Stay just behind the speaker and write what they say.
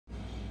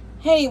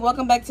Hey,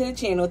 welcome back to the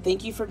channel.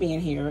 Thank you for being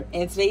here.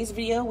 In today's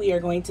video, we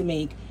are going to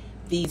make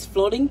these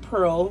floating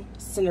pearl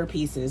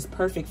centerpieces,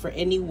 perfect for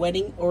any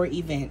wedding or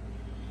event.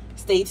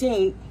 Stay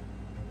tuned.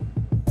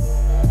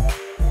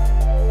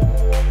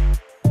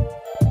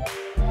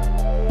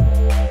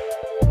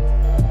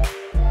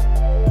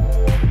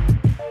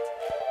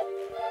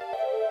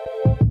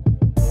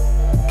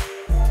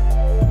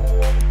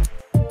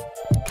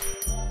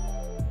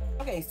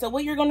 Okay, so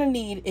what you're going to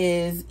need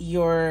is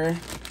your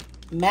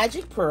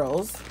magic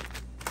pearls.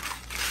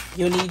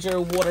 You'll need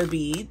your water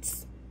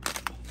beads,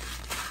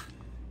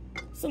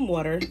 some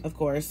water, of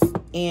course,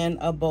 and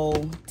a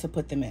bowl to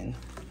put them in.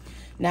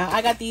 Now,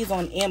 I got these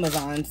on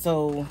Amazon,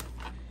 so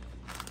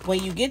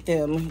when you get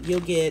them, you'll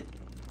get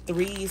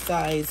 3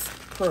 size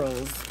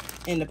pearls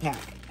in the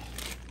pack.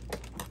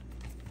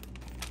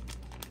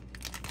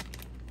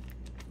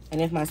 And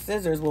if my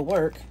scissors will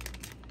work,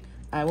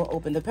 I will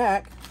open the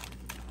pack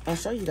and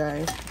show you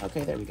guys.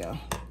 Okay, there we go.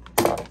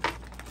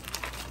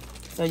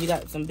 So you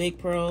got some big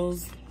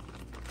pearls,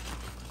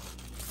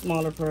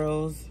 smaller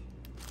pearls,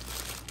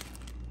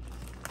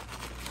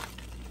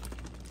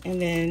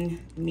 and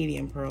then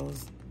medium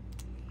pearls.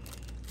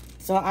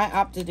 So I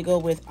opted to go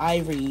with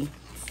ivory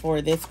for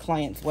this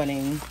client's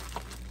wedding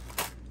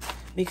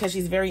because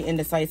she's very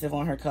indecisive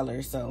on her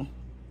colors. So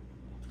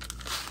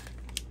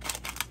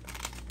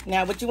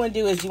now what you want to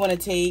do is you want to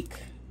take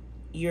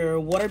your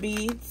water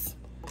beads,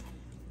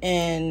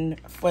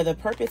 and for the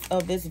purpose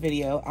of this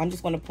video, I'm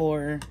just going to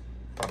pour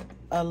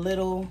a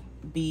little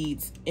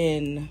beads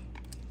in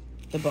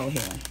the bow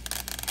here.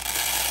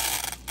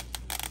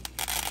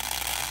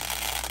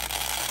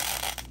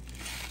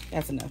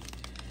 That's enough.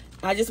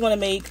 I just want to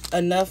make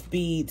enough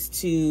beads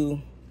to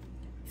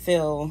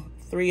fill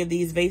 3 of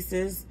these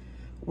vases,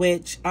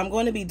 which I'm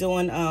going to be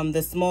doing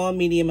the small,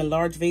 medium, and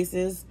large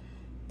vases,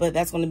 but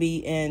that's going to be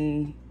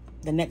in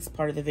the next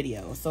part of the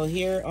video. So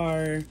here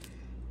are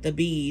the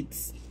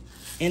beads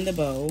in the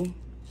bow,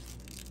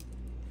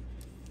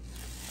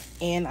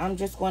 and I'm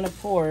just going to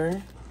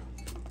pour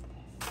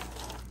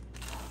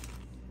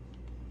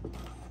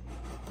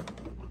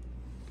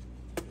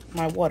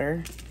my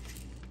water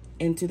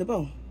into the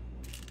bowl.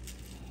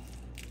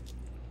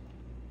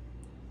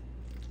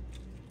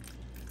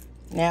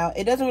 Now,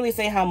 it doesn't really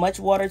say how much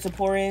water to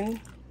pour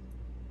in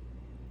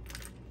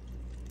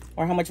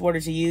or how much water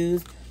to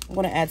use. I'm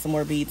going to add some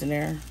more beads in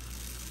there.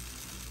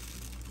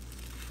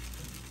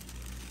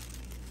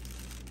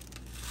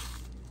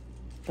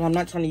 But I'm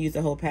not trying to use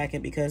the whole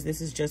packet because this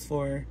is just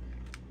for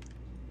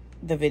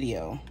the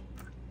video.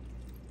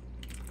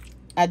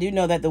 I do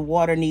know that the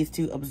water needs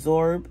to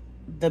absorb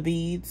the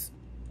beads,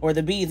 or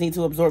the beads need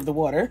to absorb the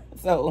water.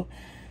 So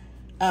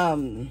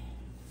I'm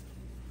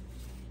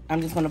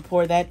just going to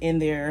pour that in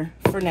there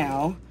for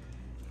now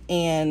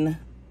and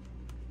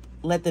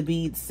let the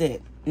beads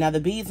sit. Now the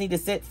beads need to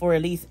sit for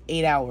at least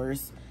 8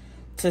 hours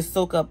to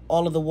soak up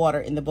all of the water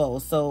in the bowl.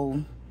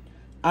 So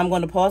I'm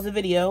going to pause the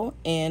video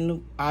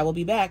and I will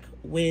be back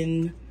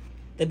when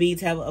the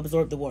beads have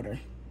absorbed the water.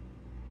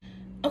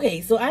 Okay,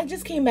 so I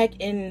just came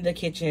back in the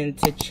kitchen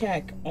to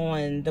check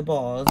on the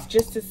balls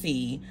just to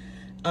see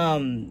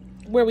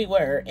where we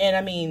were. And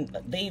I mean,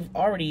 they've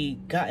already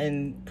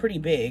gotten pretty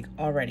big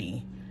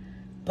already.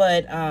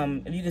 But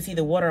if you can see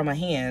the water on my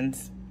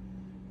hands,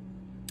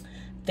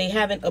 they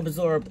haven't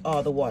absorbed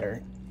all the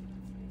water.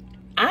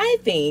 I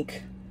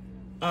think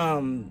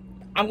I'm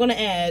going to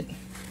add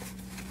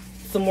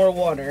some more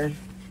water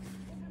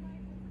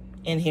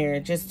in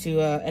here just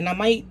to, and I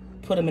might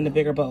put them in a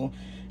bigger bowl.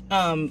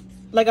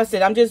 Like I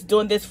said, I'm just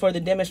doing this for the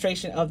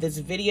demonstration of this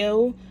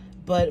video,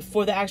 but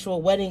for the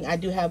actual wedding, I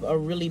do have a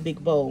really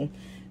big bowl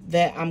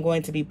that I'm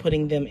going to be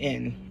putting them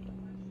in.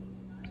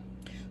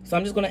 So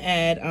I'm just going to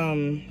add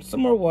some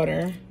more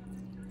water.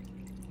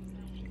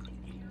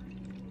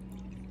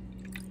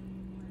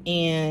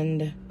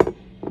 And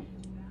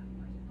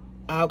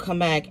I'll come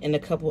back in a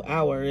couple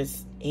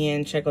hours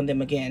and check on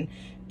them again.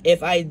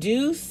 If I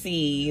do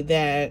see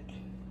that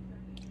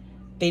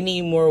they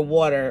need more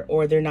water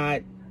or they're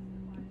not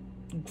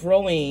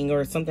growing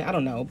or something, I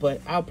don't know,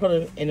 but I'll put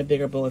it in a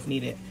bigger bowl if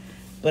needed.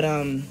 But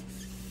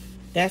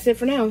that's it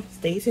for now.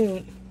 Stay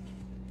tuned.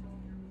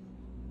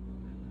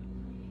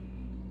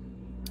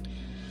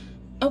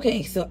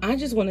 Okay, so I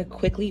just want to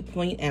quickly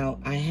point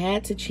out, I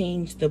had to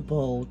change the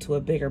bowl to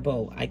a bigger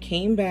bowl. I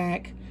came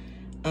back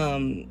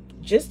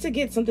just to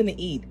get something to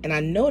eat, and I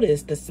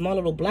noticed the small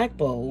little black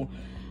bowl,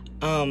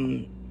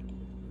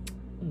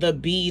 the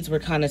beads were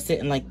kind of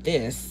sitting like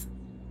this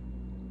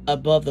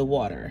above the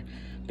water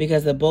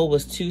because the bowl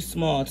was too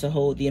small to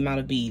hold the amount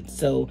of beads.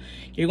 So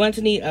you're going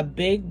to need a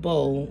big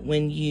bowl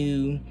when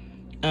you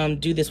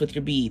do this with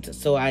your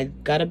beads. So I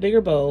got a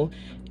bigger bowl,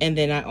 and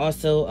then I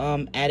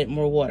also added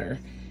more water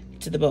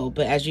to the bowl.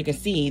 But as you can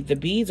see, the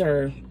beads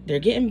they're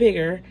getting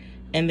bigger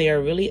and they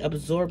are really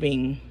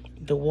absorbing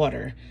the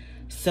water.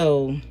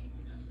 So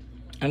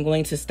I'm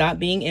going to stop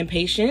being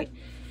impatient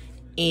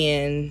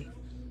and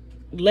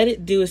let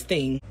it do its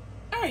thing.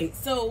 All right,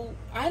 so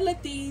I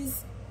let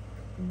these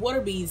water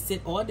beads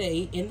sit all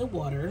day in the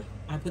water.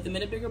 I put them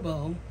in a bigger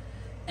bowl,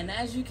 And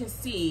as you can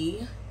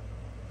see,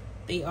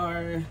 they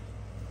are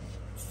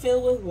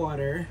filled with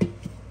water,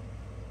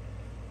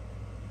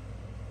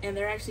 and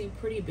they're actually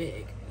pretty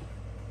big.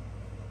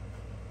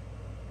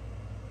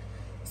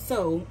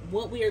 So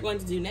what we are going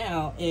to do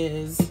now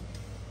is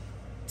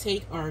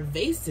take our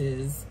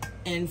vases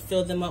and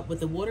fill them up with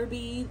the water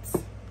beads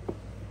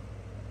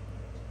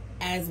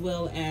as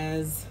well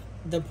as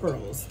the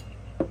pearls.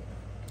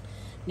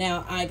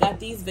 Now, I got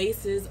these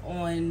vases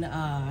on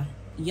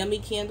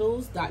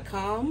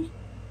yummycandles.com,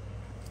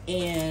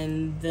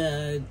 and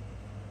the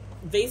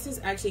vases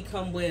actually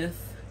come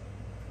with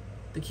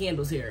the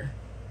candles here.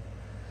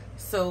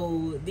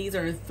 So these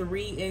are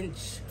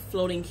 3-inch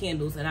floating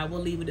candles, and I will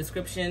leave a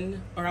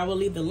description, or I will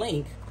leave the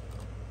link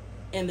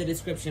in the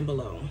description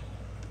below.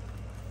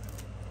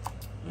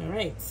 All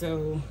right,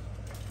 so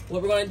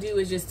what we're going to do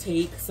is just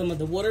take some of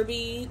the water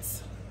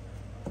beads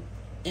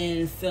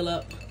and fill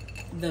up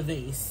the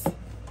vase.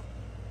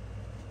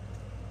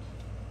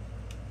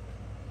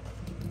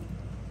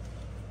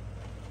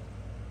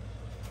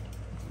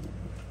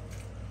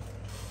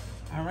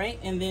 All right,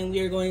 and then we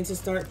are going to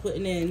start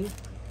putting in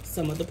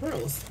some of the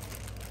pearls.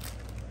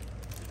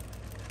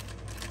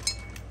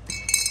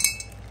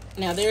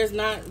 Now, there's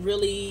not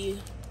really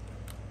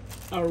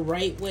a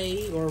right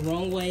way or a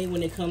wrong way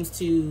when it comes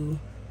to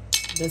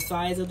the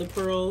size of the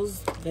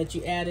pearls that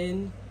you add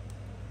in,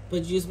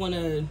 but you just want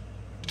to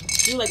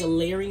do like a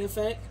layering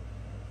effect.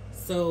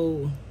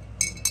 So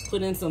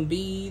put in some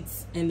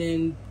beads and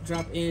then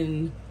drop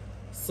in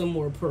some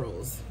more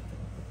pearls.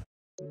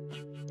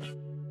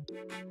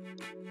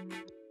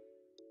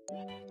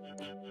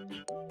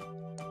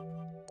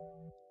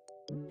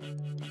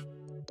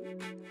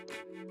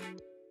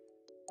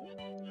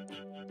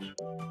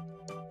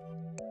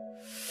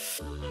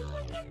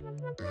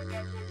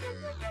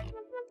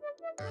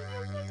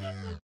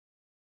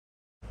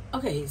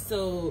 Okay,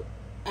 so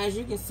as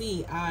you can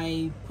see,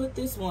 I put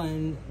this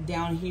one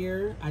down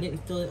here. I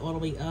didn't fill it all the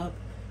way up.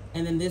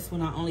 And then this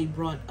one I only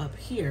brought up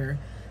here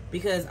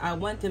because I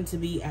want them to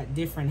be at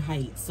different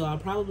heights. So I'll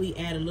probably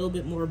add a little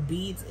bit more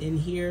beads in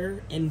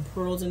here and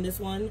pearls in this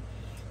one.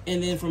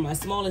 And then for my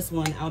smallest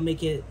one, I'll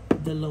make it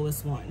the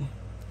lowest one.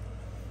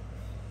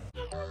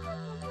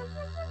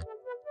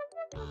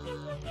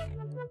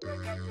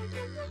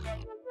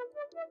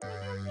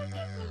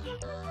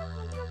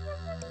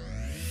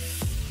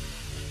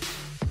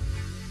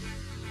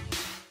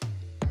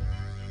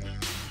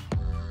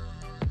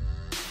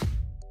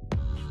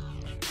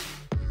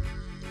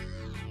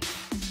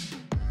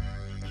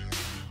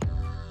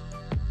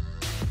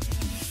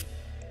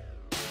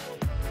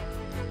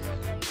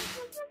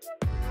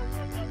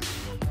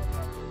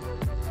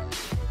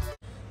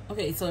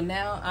 Okay, so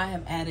now I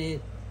have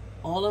added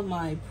all of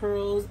my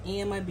pearls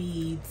and my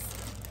beads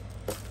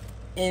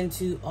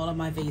into all of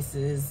my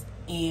vases,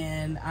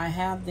 and I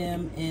have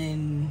them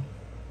in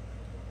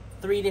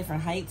 3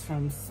 different heights,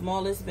 from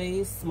smallest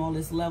vase,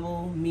 smallest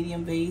level,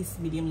 medium vase,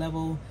 medium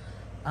level,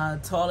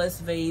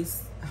 tallest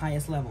vase,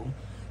 highest level.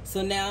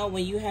 So now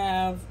when you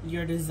have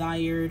your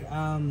desired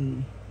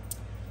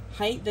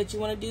height that you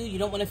want to do, you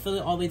don't want to fill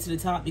it all the way to the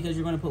top because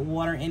you're going to put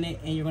water in it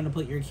and you're going to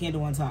put your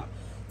candle on top.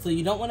 So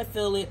you don't want to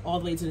fill it all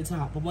the way to the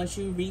top. But once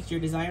you reach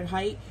your desired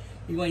height,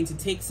 you're going to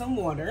take some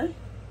water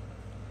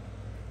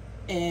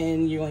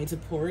and you're going to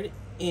pour it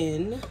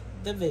in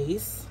the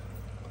vase.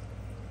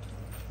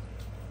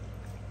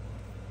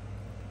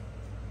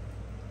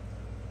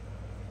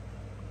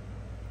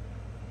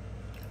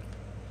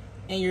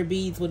 And your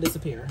beads will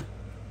disappear.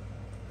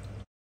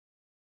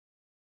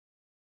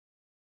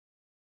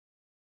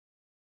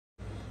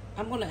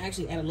 I'm going to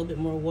actually add a little bit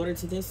more water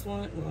to this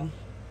one. Well,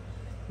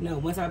 no,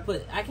 once I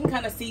can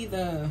kind of see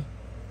the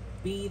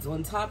beads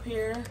on top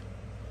here,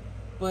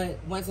 but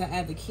once I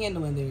add the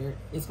candle in there,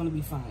 it's going to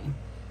be fine.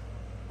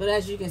 But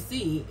as you can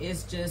see,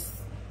 it's just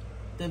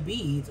the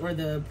beads or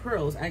the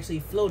pearls actually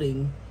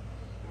floating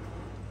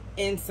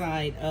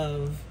inside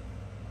of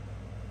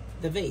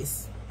the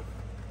vase.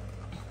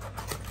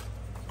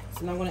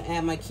 So now I'm going to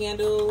add my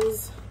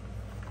candles.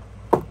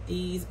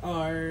 These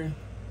are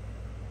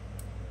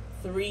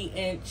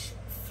 3-inch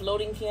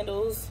floating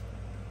candles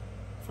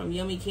from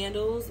Yummy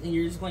Candles, and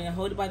you're just going to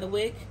hold it by the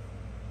wick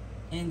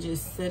and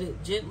just set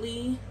it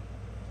gently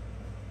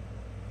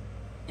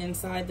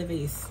inside the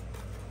vase.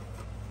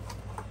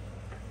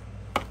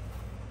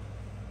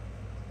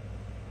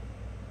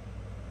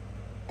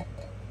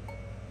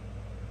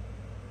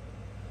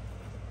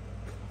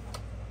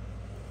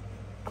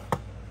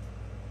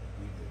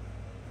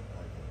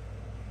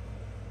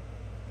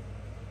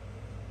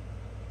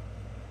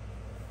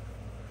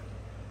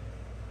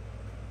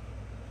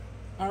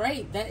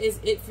 Alright, that is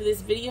it for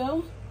this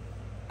video.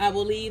 I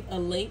will leave a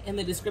link in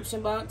the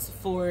description box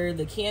for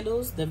the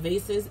candles, the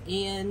vases,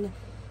 and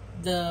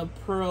the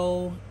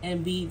pearl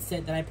and bead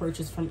set that I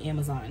purchased from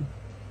Amazon.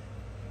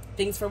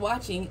 Thanks for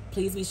watching.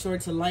 Please be sure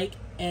to like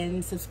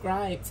and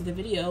subscribe to the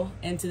video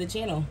and to the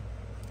channel.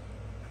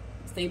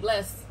 Stay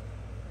blessed.